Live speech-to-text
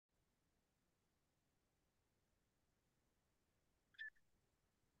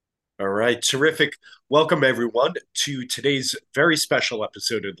All right, terrific. Welcome, everyone, to today's very special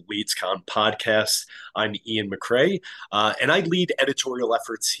episode of the LeadsCon podcast. I'm Ian McCrae, and I lead editorial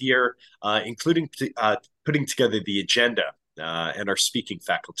efforts here, including putting together the agenda and our speaking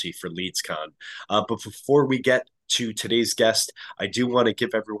faculty for LeadsCon. But before we get to today's guest, I do want to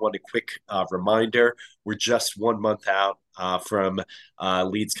give everyone a quick reminder. We're just 1 month out from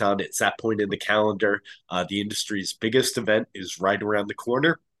LeadsCon. It's that point in the calendar. The industry's biggest event is right around the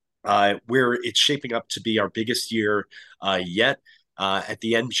corner, where it's shaping up to be our biggest year yet. At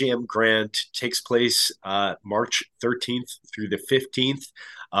the MGM Grand takes place March 13th through the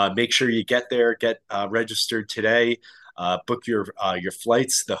 15th. Make sure you get there, get registered today. Book your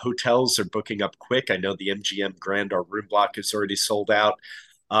flights. The hotels are booking up quick. I know the MGM Grand, our room block is already sold out,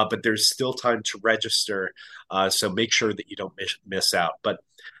 but there's still time to register. So make sure that you don't miss out. But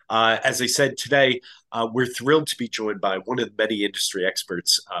as I said today, we're thrilled to be joined by one of the many industry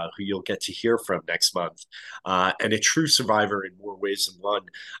experts who you'll get to hear from next month, and a true survivor in more ways than one.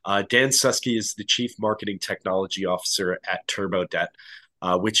 Dan Suski is the Chief Marketing Technology Officer at TurboDebt,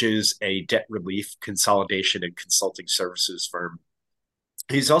 which is a debt relief, consolidation, and consulting services firm.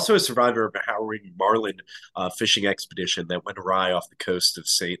 He's also a survivor of a harrowing marlin fishing expedition that went awry off the coast of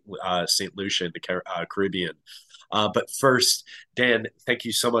Saint Lucia in the Caribbean. But first, Dan, thank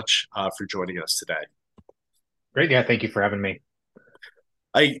you so much for joining us today. Great. Yeah. Thank you for having me.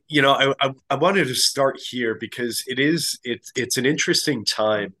 I wanted to start here because it's an interesting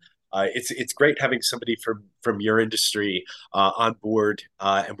time. It's great having somebody from your industry on board,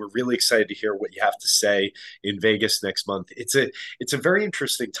 and we're really excited to hear what you have to say in Vegas next month. It's a very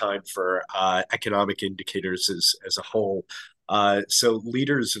interesting time for economic indicators as a whole. So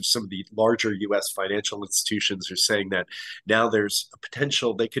leaders of some of the larger U.S. financial institutions are saying that now there's a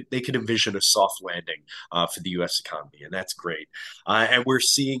potential they could envision a soft landing for the U.S. economy, and that's great. And we're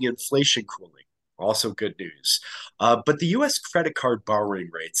seeing inflation cooling. Also, good news. But the U.S. credit card borrowing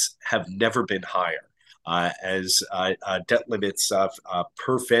rates have never been higher. As debt limits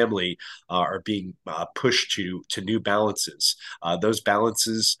per family are being pushed to new balances. Those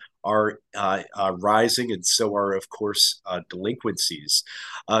balances are rising, and so are, of course, delinquencies.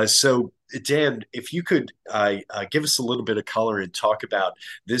 So, Dan, if you could give us a little bit of color and talk about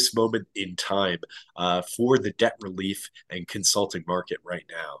this moment in time for the debt relief and consulting market right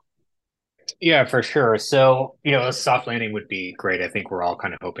now. Yeah, for sure. So, a soft landing would be great. I think we're all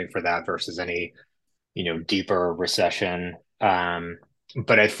kind of hoping for that versus any, deeper recession.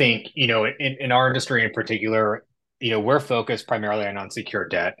 But I think, in our industry in particular, we're focused primarily on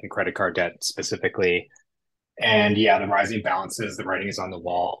unsecured debt and credit card debt specifically. And yeah, the rising balances, the writing is on the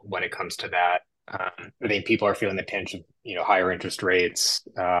wall when it comes to that. I think people are feeling the pinch of, higher interest rates,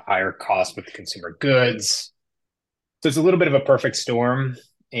 higher costs with consumer goods. So it's a little bit of a perfect storm.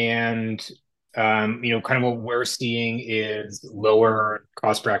 And, kind of what we're seeing is lower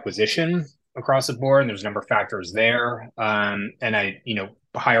cost per acquisition across the board. And there's a number of factors there.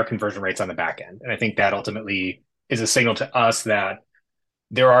 Higher conversion rates on the back end. And I think that ultimately is a signal to us that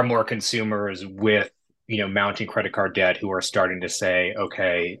there are more consumers with, mounting credit card debt who are starting to say,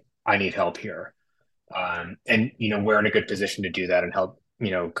 okay, I need help here. We're in a good position to do that and help,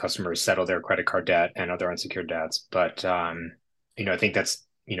 customers settle their credit card debt and other unsecured debts. But, I think that's,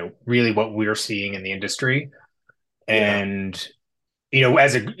 really what we're seeing in the industry. Yeah. And,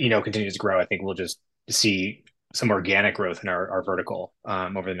 as it, continues to grow, I think we'll just see some organic growth in our vertical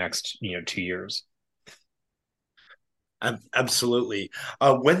over the next, 2 years. Absolutely.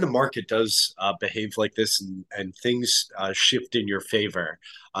 When the market does behave like this and things shift in your favor,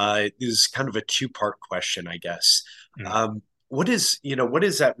 this is kind of a two-part question, I guess. Mm. What does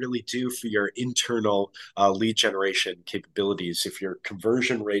that really do for your internal lead generation capabilities if your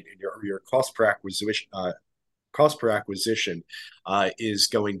conversion rate and your cost per acquisition is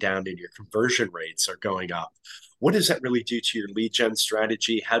going down and your conversion rates are going up? What does that really do to your lead gen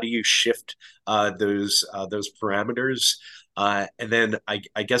strategy? How do you shift those parameters? And then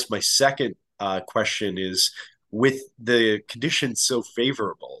I guess my second question is, with the conditions so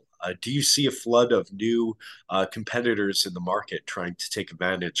favorable, do you see a flood of new competitors in the market trying to take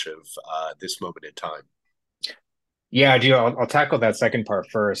advantage of this moment in time? Yeah, I do. I'll tackle that second part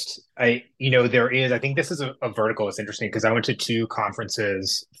first. I think this is a vertical that's interesting because I went to two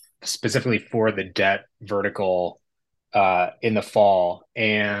conferences specifically for the debt vertical in the fall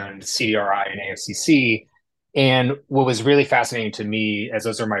and CDRI and AFCC. And what was really fascinating to me, as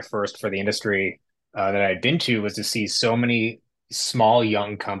those are my first for the industry that I had been to, was to see so many small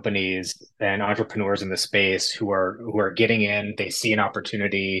young companies and entrepreneurs in the space who are getting in. They see an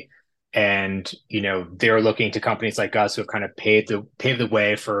opportunity. And, they're looking to companies like us who have kind of paved the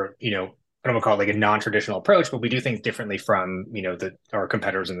way for, I don't want to call it like a non-traditional approach, but we do things differently from, our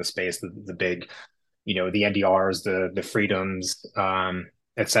competitors in the space, the big, the NDRs, the freedoms,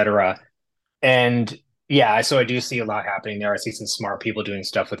 et cetera. And yeah, so I do see a lot happening there. I see some smart people doing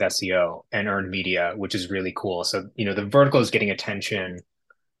stuff with SEO and earned media, which is really cool. So, the vertical is getting attention,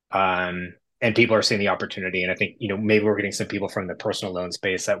 and people are seeing the opportunity. And I think, maybe we're getting some people from the personal loan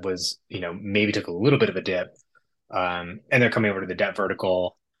space that was, maybe took a little bit of a dip. And they're coming over to the debt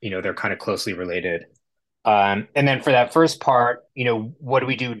vertical. They're kind of closely related. And then for that first part, what do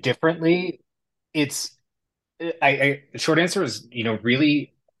we do differently? It's short answer is,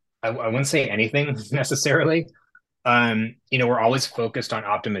 really, I wouldn't say anything necessarily. We're always focused on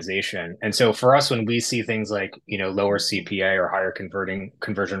optimization. And so for us, when we see things like, lower CPA or higher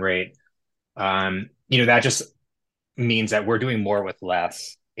conversion rate, that just means that we're doing more with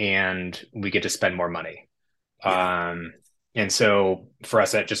less and we get to spend more money. Yeah. And so for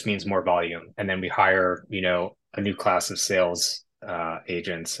us, that just means more volume. And then we hire, a new class of sales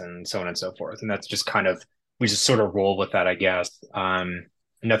agents and so on and so forth. And that's just kind of, we just sort of roll with that, I guess.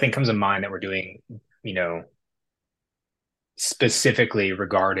 Nothing comes to mind that we're doing, you know, specifically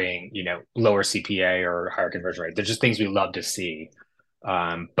regarding, lower CPA or higher conversion rate. They're just things we love to see.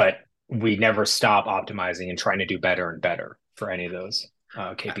 But we never stop optimizing and trying to do better and better for any of those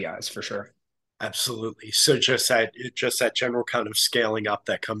KPIs for sure. Absolutely. So just that general kind of scaling up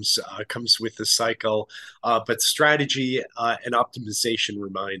that comes with the cycle, but strategy and optimization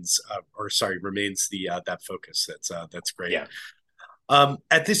remains the that focus. That's great. Yeah.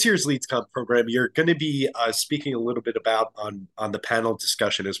 At this year's LeadsCon program, you're going to be speaking a little bit about on the panel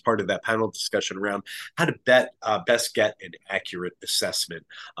discussion as part of that panel discussion around how to best get an accurate assessment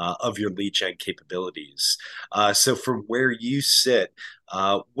of your lead gen capabilities. So from where you sit,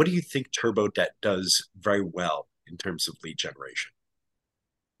 what do you think TurboDebt does very well in terms of lead generation?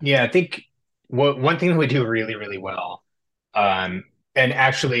 Yeah, I think one thing that we do really, really well, um, and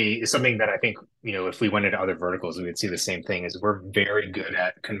actually is something that I think, if we went into other verticals, we would see the same thing, is we're very good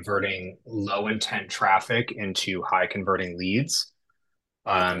at converting low intent traffic into high converting leads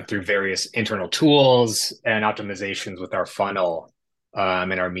Okay. through various internal tools and optimizations with our funnel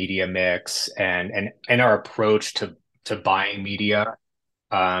and our media mix and our approach to buying media.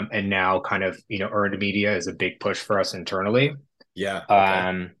 And now kind of, earned media is a big push for us internally. Yeah. Okay.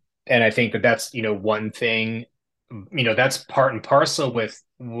 Um, and I think that that's, one thing, that's part and parcel with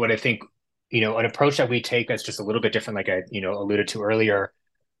what I think, an approach that we take that's just a little bit different, like I, alluded to earlier,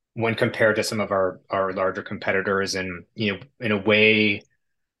 when compared to some of our larger competitors. And, in a way,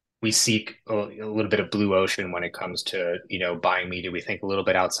 we seek a little bit of blue ocean when it comes to, buying media. We think a little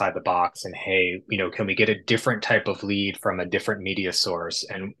bit outside the box and, hey, can we get a different type of lead from a different media source?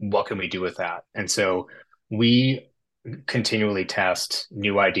 And what can we do with that? And so we continually test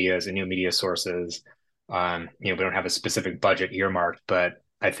new ideas and new media sources. We don't have a specific budget earmarked, but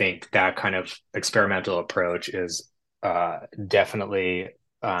I think that kind of experimental approach is definitely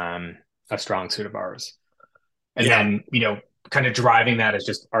a strong suit of ours. And Yeah. then, kind of driving that is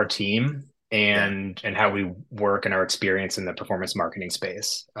just our team Yeah. and how we work and our experience in the performance marketing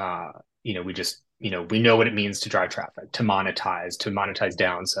space. We just, we know what it means to drive traffic, to monetize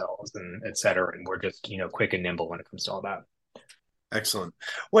downsells and et cetera. And we're just, quick and nimble when it comes to all that. Excellent.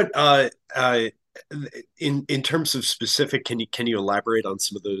 What in terms of specific, can you elaborate on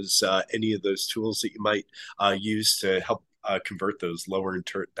some of those any of those tools that you might use to help convert those lower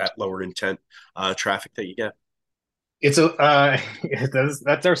intent traffic that you get? It's a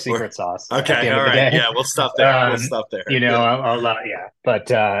that's our Or secret sauce at the okay, end all of the right, day. yeah, we'll stop there. We'll stop there. Yeah,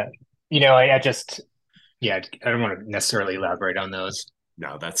 but I just yeah, I don't want to necessarily elaborate on those.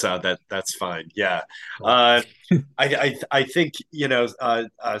 No, that's fine. Yeah, Cool. uh, I think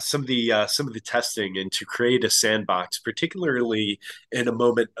some of the testing and to create a sandbox, particularly in a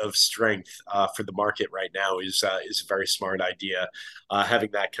moment of strength for the market right now, is a very smart idea.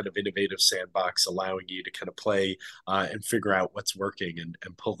 Having that kind of innovative sandbox, allowing you to kind of play and figure out what's working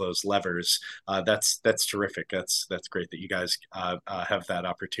and pull those levers. That's terrific. That's great that you guys have that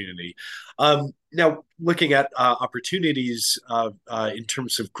opportunity. Now, looking at opportunities in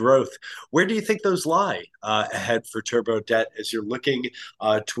terms of growth, where do you think those lie ahead for TurboDebt as you're looking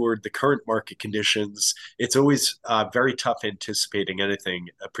toward the current market conditions? It's always very tough anticipating anything,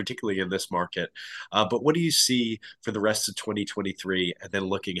 particularly in this market. But what do you see for the rest of 2023 and then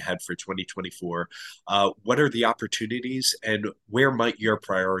looking ahead for 2024? What are the opportunities and where might your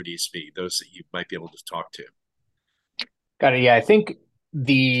priorities be, those that you might be able to talk to? Got it. Yeah, I think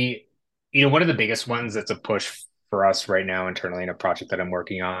one of the biggest ones that's a push for us right now internally in a project that I'm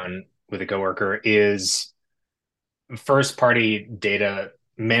working on with a coworker is first party data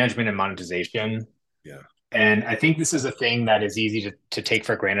management and monetization. Yeah. And I think this is a thing that is easy to take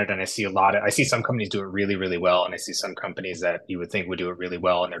for granted. And I see some companies do it really, really well. And I see some companies that you would think would do it really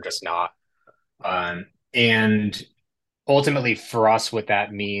well, and they're just not. And ultimately for us, what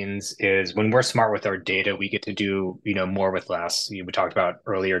that means is when we're smart with our data, we get to do, more with less. We talked about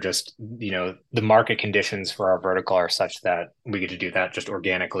earlier, just, the market conditions for our vertical are such that we get to do that just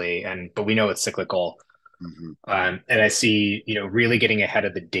organically. But we know it's cyclical. Hmm. And I see, really getting ahead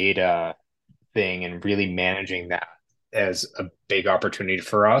of the data thing and really managing that as a big opportunity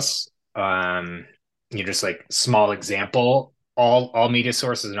for us. Just like small example, all media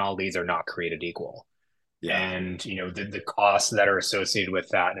sources and all leads are not created equal. Yeah. And the costs that are associated with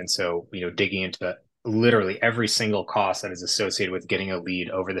that. And so, digging into literally every single cost that is associated with getting a lead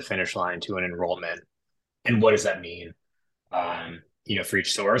over the finish line to an enrollment. And what does that mean? For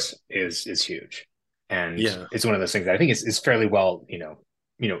each source is huge. And Yeah. it's one of those things that I think is fairly well,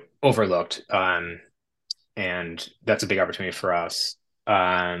 overlooked. And that's a big opportunity for us.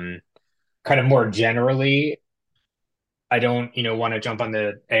 Kind of more generally, I don't, want to jump on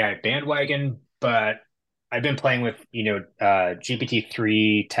the AI bandwagon, but I've been playing with,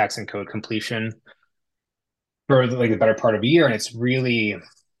 GPT-3 text and code completion for like the better part of a year, and it's really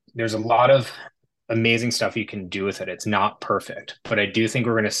there's a lot of amazing stuff you can do with it. It's not perfect, but I do think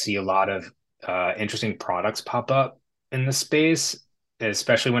we're going to see a lot of interesting products pop up in the space,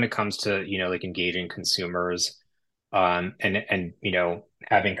 especially when it comes to like engaging consumers, and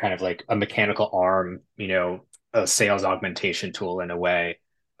having kind of like a mechanical arm, a sales augmentation tool in a way,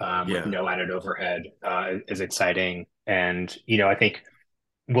 with Yeah. no added overhead, is exciting. And I think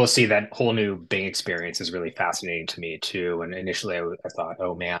we'll see that whole new Bing experience is really fascinating to me too. And initially, I thought,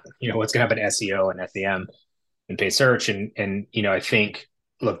 oh man, what's going to happen to SEO and SEM and paid search? And I think,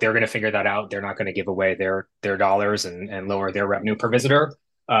 look, they're going to figure that out. They're not going to give away their dollars and lower their revenue per visitor.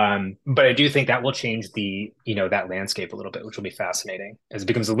 But I do think that will change that landscape a little bit, which will be fascinating as it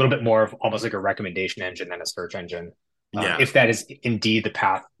becomes a little bit more of almost like a recommendation engine than a search engine. Yeah. If that is indeed the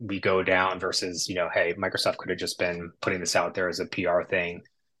path we go down versus, hey, Microsoft could have just been putting this out there as a PR thing,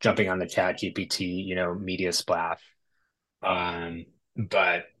 jumping on the chat GPT, media splash.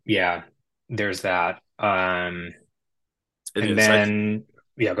 But yeah, there's that. It And is. I then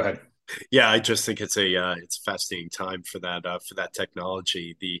yeah, go ahead. Yeah, I just think it's a fascinating time for that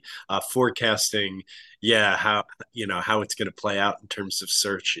technology. The forecasting, yeah, how it's going to play out in terms of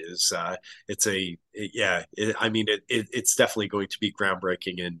search is it's a yeah. I mean, it's definitely going to be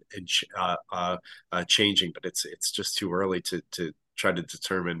groundbreaking and changing, but it's just too early to try to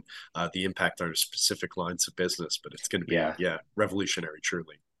determine the impact on specific lines of business. But it's going to be Yeah. revolutionary,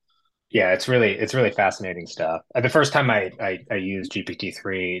 truly. Yeah, it's really fascinating stuff. The first time I used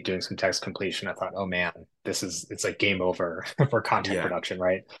GPT-3 doing some text completion, I thought, oh man, it's like game over for content Yeah. production,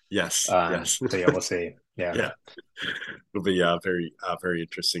 right? Yes. Yes. So yeah, we'll see. Yeah. Yeah. It'll be very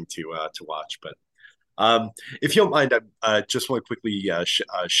interesting to watch. But if you don't mind, I just want to quickly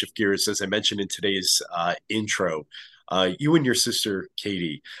shift gears. As I mentioned in today's intro, you and your sister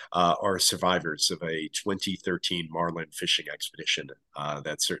Katie are survivors of a 2013 marlin fishing expedition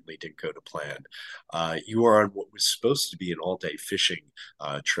that certainly didn't go to plan. You were on what was supposed to be an all-day fishing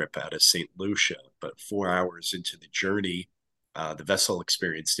trip out of St. Lucia, but 4 hours into the journey, the vessel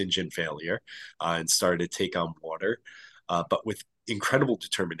experienced engine failure and started to take on water. But with incredible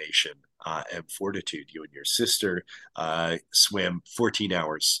determination and fortitude, you and your sister swam 14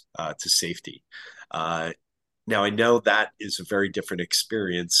 hours to safety. Now, I know that is a very different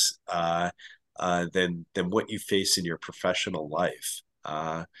experience than what you face in your professional life.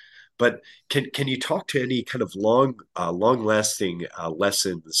 But can you talk to any kind of long lasting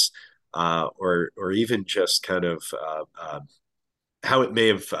lessons, or even just kind of how it may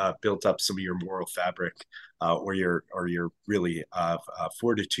have built up some of your moral fabric, or your really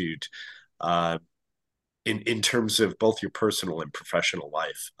fortitude, uh, in terms of both your personal and professional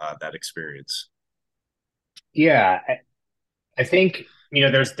life, that experience? Yeah, I think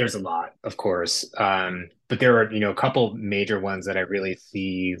there's a lot, of course, but there are a couple major ones that I really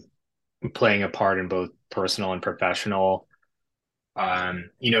see playing a part in both personal and professional. The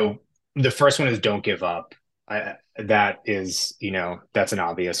first one is don't give up. That is, that's an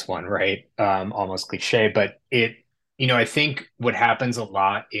obvious one, right? Almost cliche, but I think what happens a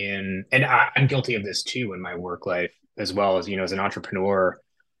lot and I'm guilty of this too in my work life as well as, as an entrepreneur,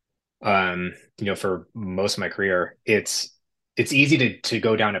 for most of my career, it's easy to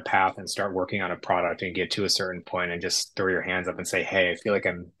go down a path and start working on a product and get to a certain point and just throw your hands up and say, hey, I feel like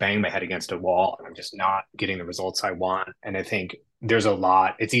I'm banging my head against a wall and I'm just not getting the results I want. And I think there's a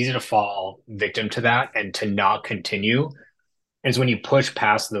lot. It's easy to fall victim to that and to not continue. And it's when you push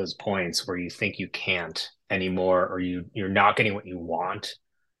past those points where you think you can't anymore, or you're not getting what you want,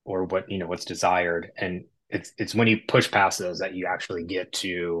 or what what's desired, and it's when you push past those that you actually get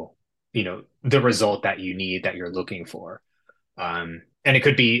to the result that you need, that you're looking for. And it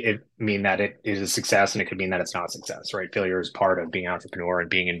could mean that it is a success, and it could mean that it's not a success, right? Failure is part of being an entrepreneur and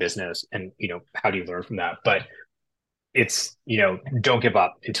being in business, and how do you learn from that? But it's don't give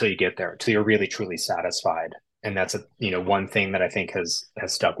up until you get there, until you're really truly satisfied. And that's a one thing that I think has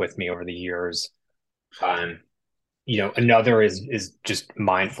stuck with me over the years. um Another is just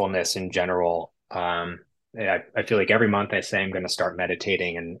mindfulness in general. I feel like every month I say I'm going to start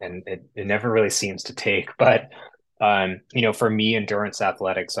meditating, and it never really seems to take. But for me, endurance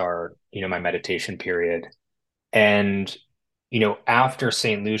athletics are my meditation period. And after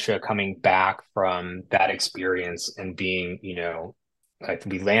St. Lucia, coming back from that experience and being, like,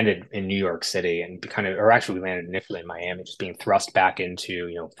 we landed in New York City, and or actually we landed initially in Miami, just being thrust back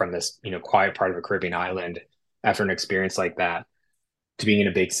into, from this, quiet part of a Caribbean island after an experience like that, to being in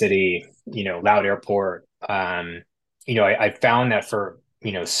a big city, loud airport. I found that for,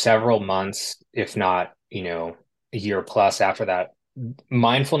 several months, if not, a year plus after that,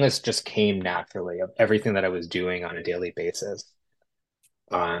 mindfulness just came naturally of everything that I was doing on a daily basis.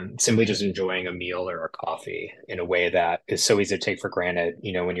 Simply just enjoying a meal or a coffee in a way that is so easy to take for granted,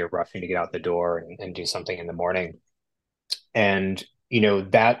 when you're rushing to get out the door and do something in the morning. And,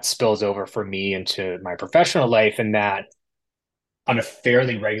 that spills over for me into my professional life, and that on a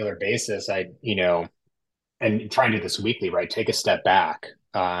fairly regular basis, and try and do this weekly, right? Take a step back.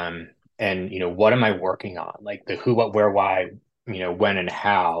 And, what am I working on? Like the who, what, where, why, when and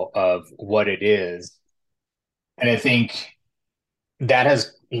how of what it is. And I think that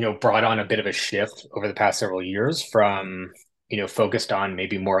has, brought on a bit of a shift over the past several years from, focused on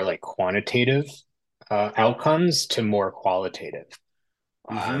maybe more like quantitative outcomes to more qualitative.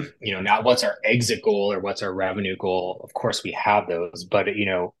 Hmm. Not what's our exit goal or what's our revenue goal. Of course, we have those, but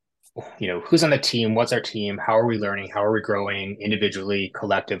who's on the team, what's our team, how are we learning, how are we growing individually,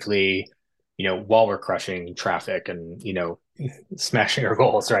 collectively, while we're crushing traffic and smashing our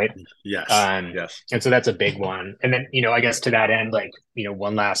goals, right? Yes. Um, Yes. and so that's a big one. And then, I guess to that end, like,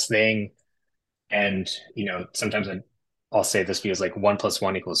 one last thing, and sometimes I'll say this feels like 1 +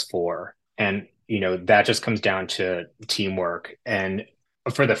 1 = 4. And that just comes down to teamwork. And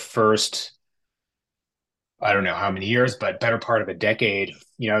for the first, I don't know how many years, but better part of a decade,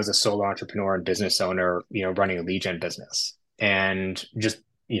 I was a solo entrepreneur and business owner, running a lead gen business, and just,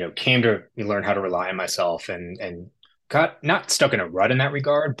 came to learn how to rely on myself, and got not stuck in a rut in that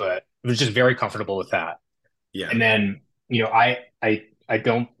regard, but was just very comfortable with that. Yeah. And then, I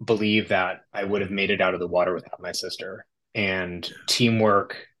don't believe that I would have made it out of the water without my sister. And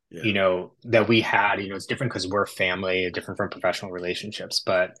teamwork, Yeah. that we had, it's different because we're family, different from professional relationships,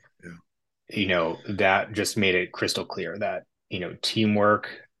 but Yeah. that just made it crystal clear that,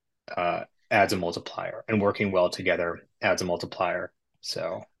 teamwork adds a multiplier, and working well together adds a multiplier.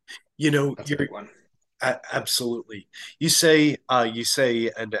 So that's a You're big one. absolutely. You say,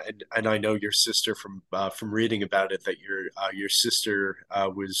 and I know your sister from reading about it, that your sister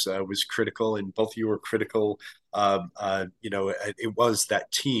was critical, and both of you were critical. It was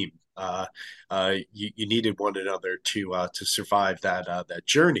that team. You needed one another to survive that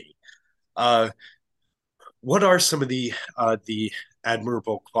journey. Uh, what are some of the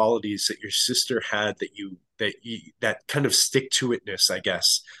admirable qualities that your sister had that kind of stick to itness, I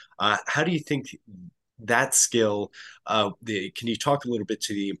guess? How do you think that skill, can you talk a little bit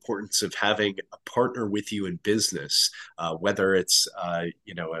to the importance of having a partner with you in business, whether it's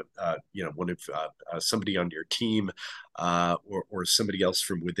one of somebody on your team, or somebody else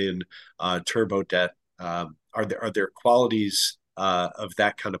from within TurboDebt? Are there qualities of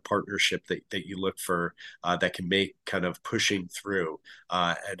that kind of partnership that you look for, that can make kind of pushing through,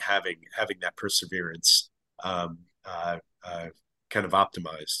 and having that perseverance, um, uh, uh, kind of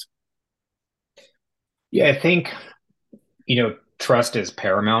optimized? Yeah, I think, trust is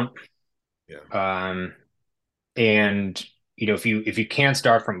paramount. Yeah. Um, and if you can't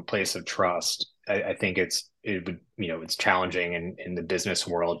start from a place of trust, I think it's challenging in the business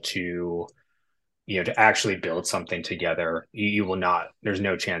world to to actually build something together. You will not. There's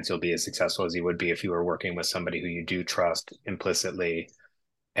no chance you'll be as successful as you would be if you were working with somebody who you do trust implicitly.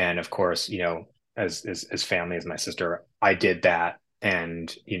 And of course, as family, as my sister, I did that,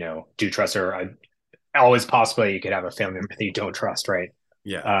 and do trust her. Always possible you could have a family member that you don't trust, right?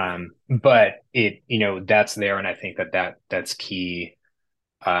 Yeah. Yeah. But that's there, and I think that's key.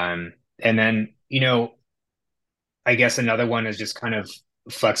 And then, I guess another one is just kind of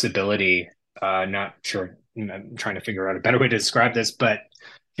flexibility. Not sure. I'm trying to figure out a better way to describe this, but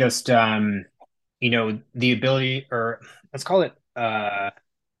just the ability, or let's call it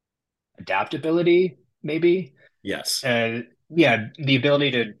adaptability, maybe. Yes. Yeah, the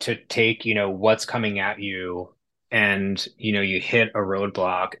ability to take, what's coming at you and, you hit a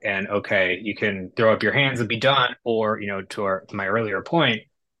roadblock and okay, you can throw up your hands and be done, or, to my earlier point,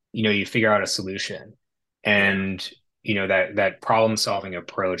 you figure out a solution. Yeah. And, that problem solving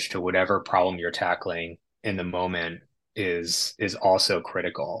approach to whatever problem you're tackling in the moment is also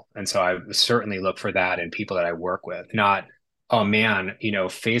critical. And so I certainly look for that in people that I work with, not, oh man,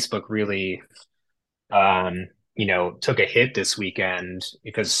 Facebook really took a hit this weekend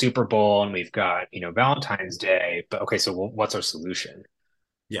because Super Bowl and we've got, Valentine's Day. But okay, so what's our solution?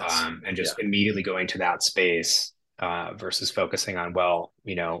 Yes. And Yeah. just immediately going to that space versus focusing on, well,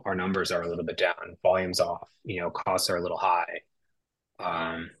 our numbers are a little bit down, volume's off, costs are a little high.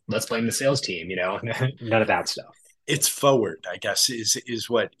 Let's blame the sales team, none of that stuff. It's forward, I guess, is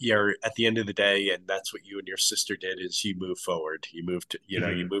what you're at the end of the day, and that's what you and your sister did. Is you move forward, you move to, you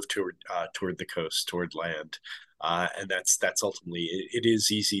Hmm. move toward the coast, toward land, and that's ultimately it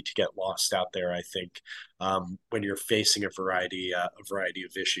is easy to get lost out there. I think when you're facing a variety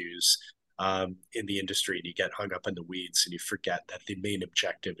of issues in the industry, and you get hung up in the weeds, and you forget that the main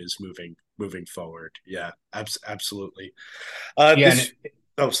objective is moving forward. Yeah, absolutely. Yeah, and This.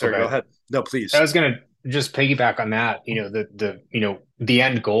 Oh, sorry. Go okay. ahead. No, I please. was gonna just piggyback on that. The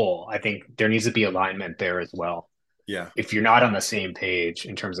end goal. I think there needs to be alignment there as well. Yeah. If you're not on the same page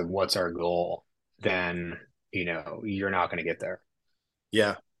in terms of what's our goal, then you're not going to get there.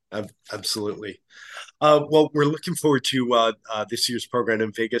 Yeah, absolutely. Well, we're looking forward to this year's program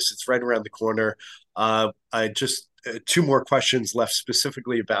in Vegas. It's right around the corner. I just two more questions left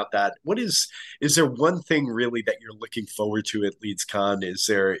specifically about that. Is there one thing really that you're looking forward to at LeadsCon? Is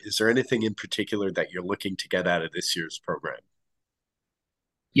there anything in particular that you're looking to get out of this year's program?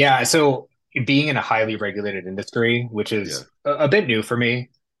 Yeah, so being in a highly regulated industry, which Yeah, is a bit new for me,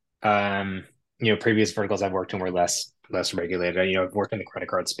 previous verticals I've worked in were less regulated. I've worked in the credit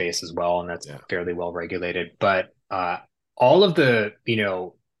card space as well, and that's yeah, fairly well regulated. But all of the,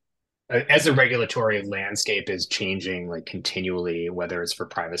 as the regulatory landscape is changing like continually, whether it's for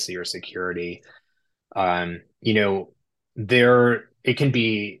privacy or security, um, you know, it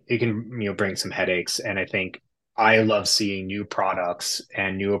can bring some headaches. And I think I love seeing new products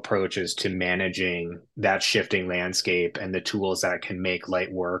and new approaches to managing that shifting landscape and the tools that can make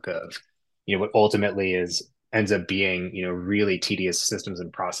light work of, what ultimately ends up being, really tedious systems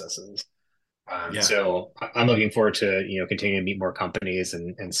and processes. yeah. So I'm looking forward to, continuing to meet more companies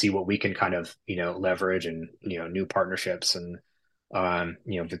and see what we can kind of, leverage and, new partnerships and,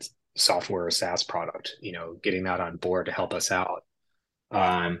 if it's software or SaaS product, getting that on board to help us out.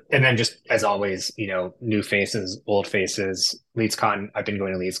 And then just as always, new faces, old faces, LeadsCon. I've been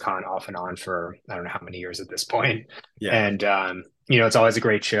going to LeadsCon off and on for I don't know how many years at this point. Yeah. And it's always a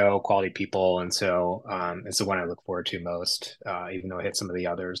great show, quality people. And so it's the one I look forward to most, even though I hit some of the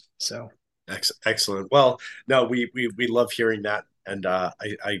others. So Excellent. Well, no, we love hearing that, and I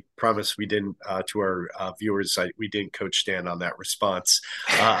promise we didn't to our viewers. We didn't coach Stan on that response.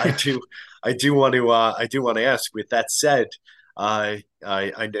 I do want to ask. With that said, I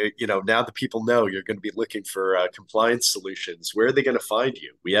know now the people know you're going to be looking for compliance solutions. Where are they going to find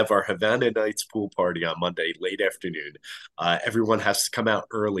you? We have our Havana Nights pool party on Monday late afternoon. Everyone has to come out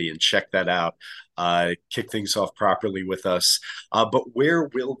early and check that out. Kick things off properly with us. But where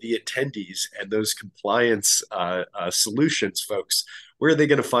will the attendees and those compliance solutions folks, where are they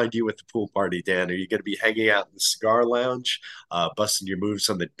going to find you at the pool party, Dan? Are you going to be hanging out in the cigar lounge, busting your moves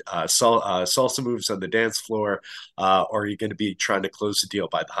on the salsa moves on the dance floor, or are you going to be trying to close the deal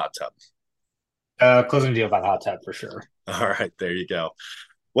by the hot tub? closing deal by the hot tub for sure. All right, there you go.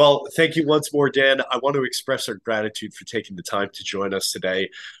 Well, thank you once more, Dan. I want to express our gratitude for taking the time to join us today.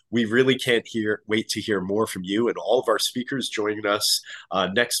 We really can't wait to hear more from you and all of our speakers joining us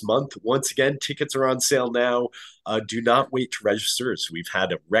next month. Once again, tickets are on sale now. Do not wait to register. So we've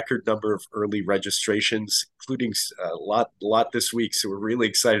had a record number of early registrations, including a lot this week. So we're really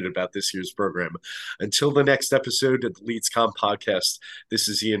excited about this year's program. Until the next episode of the LeadsCon podcast, this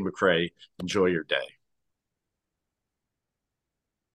is Ian McCrae. Enjoy your day.